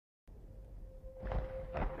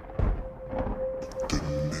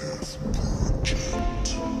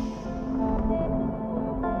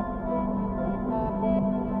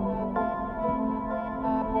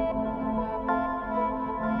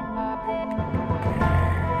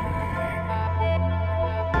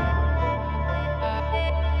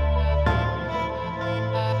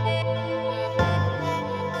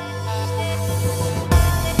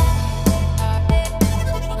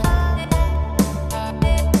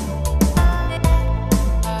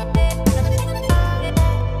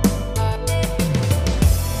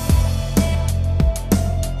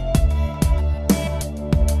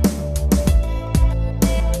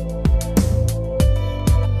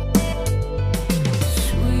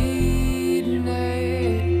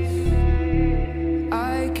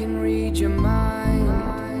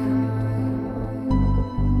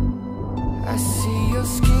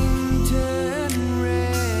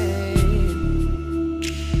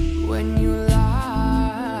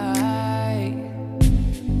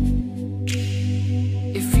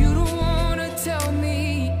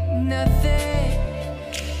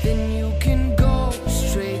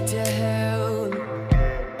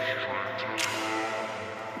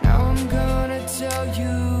tell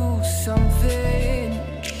you something.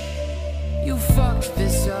 You fucked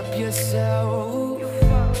this up yourself.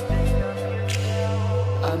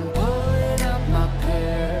 I'm pulling up my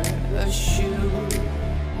parachute,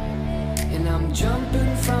 and I'm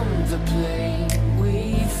jumping from the plane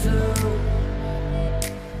we flew.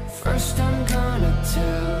 First I'm gonna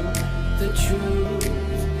tell the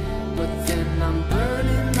truth, but then I'm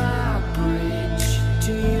burning my bridge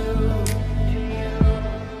to you.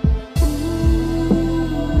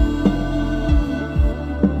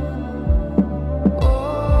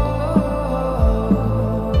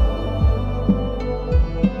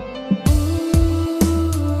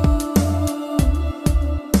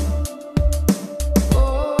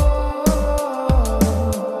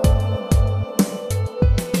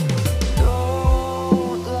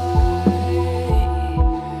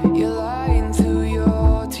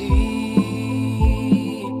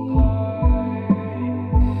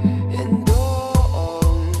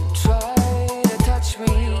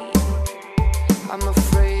 I'm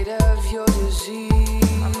afraid of your disease.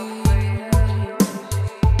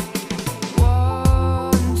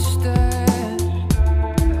 One step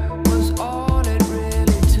was all it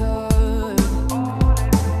really took,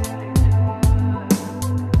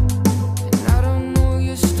 and I don't know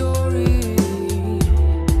your story,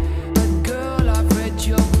 but girl, I've read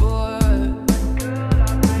your book.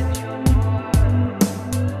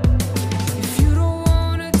 If you don't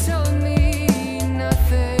wanna tell me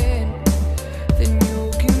nothing, then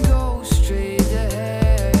you can go straight to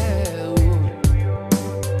hell.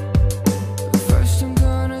 But first I'm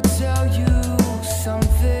gonna tell you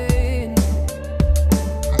something.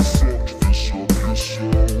 You fucked this up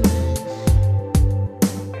yourself.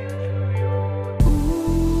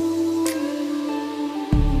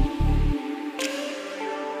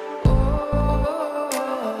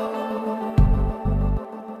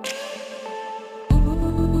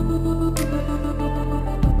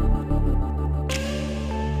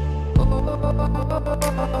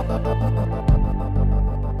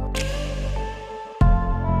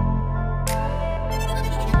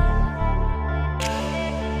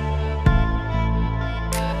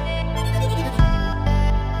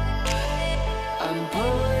 I'm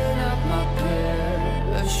pulling up my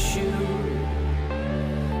parachute,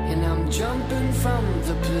 and I'm jumping from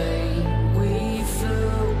the plane we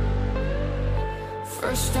flew.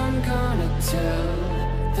 First I'm gonna tell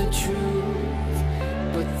the truth,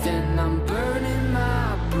 but then I'm burning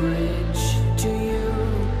my bridge